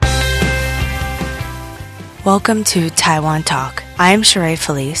Welcome to Taiwan Talk. I am Sheree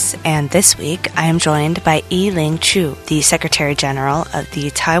Felice, and this week I am joined by Ling Chiu, the Secretary General of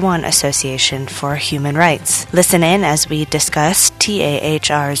the Taiwan Association for Human Rights. Listen in as we discuss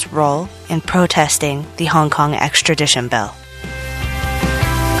TAHR's role in protesting the Hong Kong extradition bill.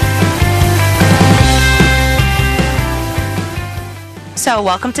 So,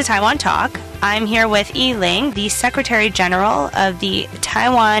 welcome to Taiwan Talk. I'm here with Ling, the Secretary General of the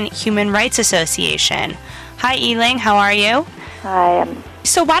Taiwan Human Rights Association. Hi, Ling. How are you? Hi.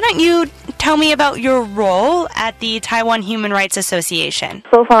 So why don't you tell me about your role at the Taiwan Human Rights Association?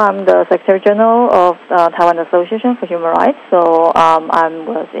 So far, I'm the Secretary General of Taiwan Association for Human Rights. So I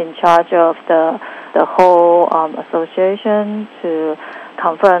was in charge of the whole association to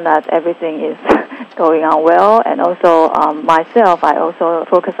confirm that everything is going on well. And also myself, I also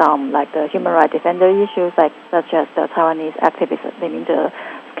focus on the human rights defender issues, such as the Taiwanese activist Ling Chiu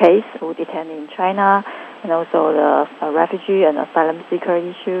case who detained in China, and also the refugee and asylum seeker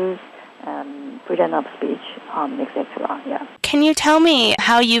issues, freedom of speech, etc. Yeah. Can you tell me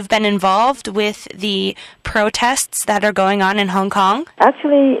how you've been involved with the protests that are going on in Hong Kong?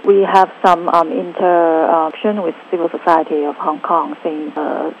 Actually, we have some interaction with civil society of Hong Kong, since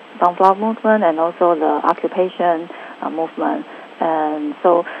the Sunflower movement and also the occupation movement. And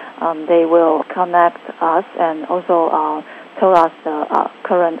so they will connect us and also tell us the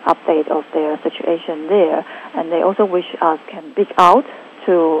current update of their situation there. And they also wish us can speak out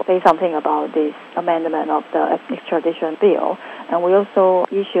to say something about this amendment of the extradition bill. And we also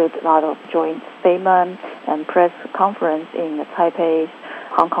issued a lot of joint statements and press conference in the Taipei's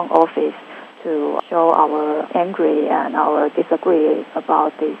Hong Kong office to show our angry and our disagree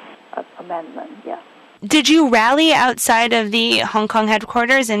about this amendment. Yeah. Did you rally outside of the Hong Kong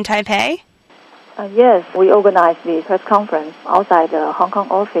headquarters in Taipei? Yes, we organized the press conference outside the Hong Kong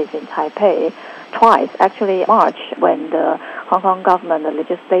office in Taipei twice. Actually, March, when the Hong Kong government, the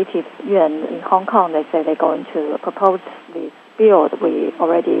legislative yuan in Hong Kong, they say they're going to propose this bill. We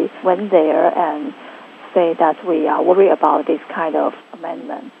already went there and say that we are worried about this kind of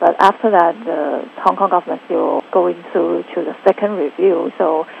amendment. But after that, the Hong Kong government still going through to the second review.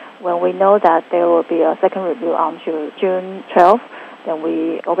 So when we know that there will be a second review until June 12th, then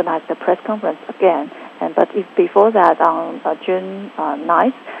we organized the press conference again. But if before that, on June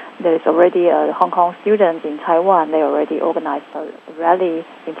 9th, there is already a Hong Kong student in Taiwan. They already organized a rally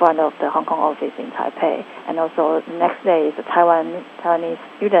in front of the Hong Kong office in Taipei. And also the next day is the Taiwanese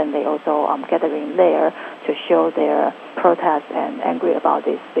student. They also gathering there to show their protest and angry about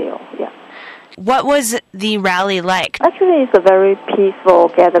this bill. Yeah. What was the rally like? Actually, it's a very peaceful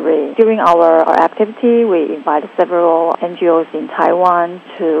gathering. During our activity, we invited several NGOs in Taiwan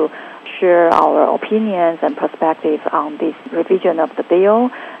to share our opinions and perspectives on this revision of the bill,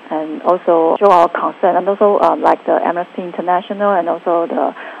 and also show our concern. And also, like the Amnesty International and also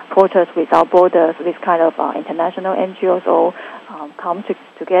the Reporters Without Borders, this kind of international NGOs all come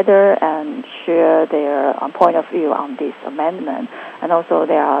together and share their point of view on this amendment. And also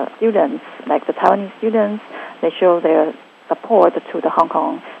there are students, like the Taiwanese students, they show their support to the Hong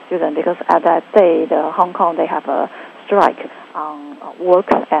Kong students, because at that day, the Hong Kong, they have a strike on work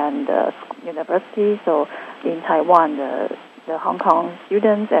and university. So in Taiwan, the Hong Kong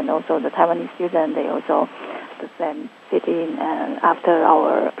students and also the Taiwanese students, they also the same sit-in and after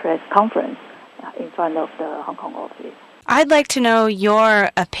our press conference in front of the Hong Kong office. I'd like to know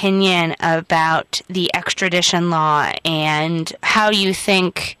your opinion about the extradition law and how you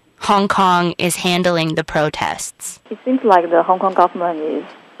think Hong Kong is handling the protests. It seems like the Hong Kong government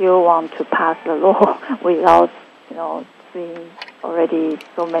still want to pass the law without, seeing already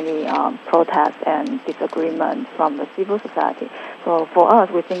so many protests and disagreements from the civil society. So for us,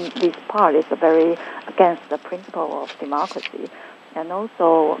 we think this part is very against the principle of democracy. And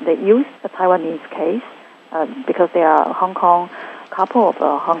also, they use the Taiwanese case because there are a couple of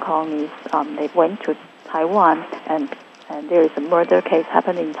Hong Kongese, they went to Taiwan and there is a murder case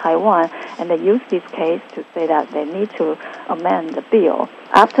happening in Taiwan, and they use this case to say that they need to amend the bill.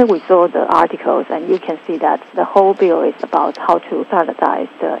 After we saw the articles, and you can see that the whole bill is about how to standardize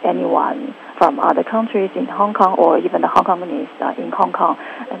anyone from other countries in Hong Kong or even the Hong Kongese in Hong Kong,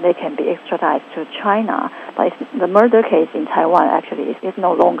 and they can be extradited to China. But the murder case in Taiwan actually is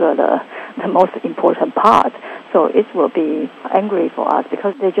no longer the most important part. So it will be angry for us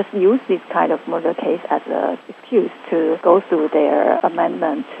because they just use this kind of murder case as an excuse to go through their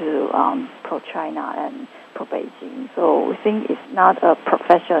amendment to pro-China and pro-Beijing. So we think it's not a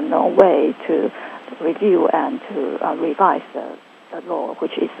professional way to review and to revise the law,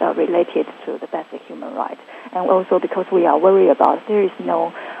 which is related to the basic human rights. And also because we are worried about there is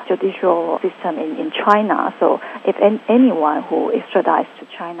no judicial system in China. So if anyone who extradites to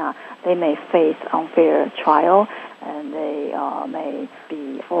China, they may face unfair trial, and they may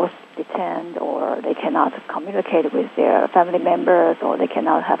be forced detained, or they cannot communicate with their family members, or they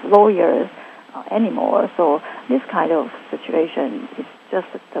cannot have lawyers anymore. So this kind of situation is just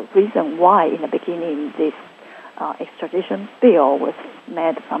the reason why in the beginning this extradition bill was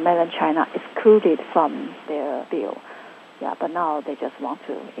made from mainland China excluded from their bill. Yeah, but now they just want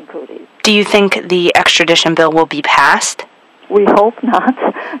to include it. Do you think the extradition bill will be passed? We hope not.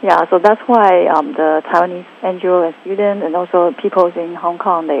 Yeah, so that's why the Taiwanese NGO and students and also people in Hong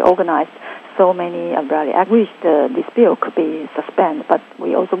Kong, they organized so many rally. I wish this bill could be suspended, but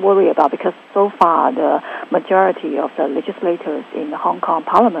we also worry about, because so far the majority of the legislators in the Hong Kong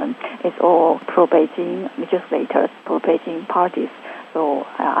Parliament is all pro-Beijing legislators, pro-Beijing parties. So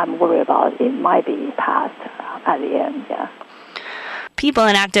I'm worried about it might be passed at the end. Yeah. People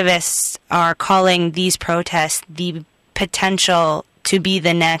and activists are calling these protests the potential to be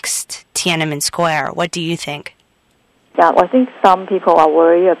the next Tiananmen Square. What do you think? Yeah, well, I think some people are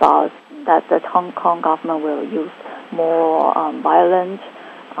worried about that the Hong Kong government will use more violence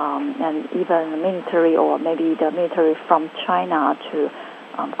and even the military, or maybe the military from China to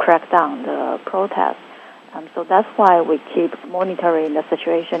crack down the protests. So that's why we keep monitoring the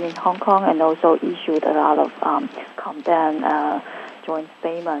situation in Hong Kong, and also issued a lot of condemn joint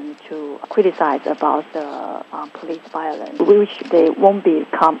statement to criticize about the police violence. We wish they won't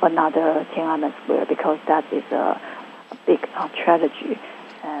become another Tiananmen Square, because that is a big tragedy.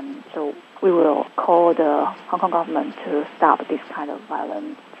 And so we will call the Hong Kong government to stop this kind of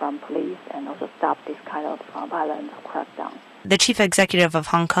violence from police, and also stop this kind of violent crackdown. The chief executive of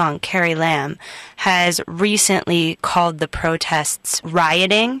Hong Kong, Carrie Lam, has recently called the protests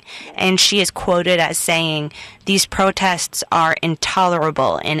rioting, and she is quoted as saying, "These protests are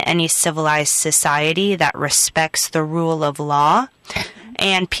intolerable in any civilized society that respects the rule of law."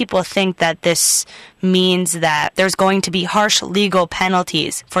 And people think that this means that there's going to be harsh legal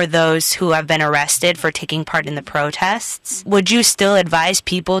penalties for those who have been arrested for taking part in the protests. Would you still advise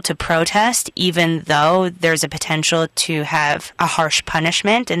people to protest, even though there's a potential to have a harsh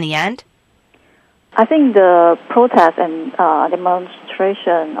punishment in the end? I think the protest and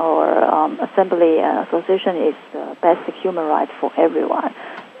demonstration or assembly and association is the basic human right for everyone.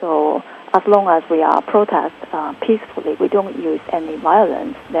 So as long as we are protest peacefully, we don't use any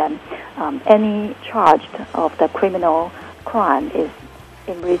violence, then any charge of the criminal crime is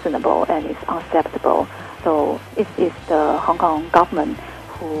unreasonable and is unacceptable. So it is the Hong Kong government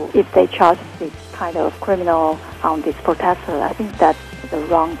who, if they charge this kind of criminal on this protester, I think that's the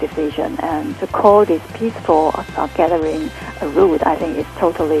wrong decision. And to call this peaceful gathering rude, I think is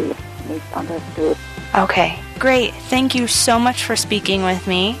totally misunderstood. Okay, great. Thank you so much for speaking with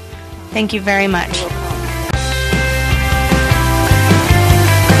me. Thank you very much.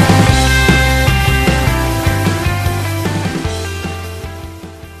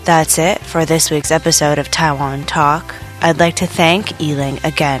 That's it for this week's episode of Taiwan Talk. I'd like to thank Ling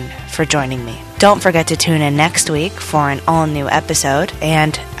again for joining me. Don't forget to tune in next week for an all-new episode,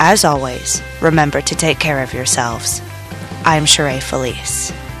 and as always, remember to take care of yourselves. I'm Sheree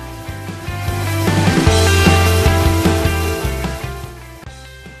Felice.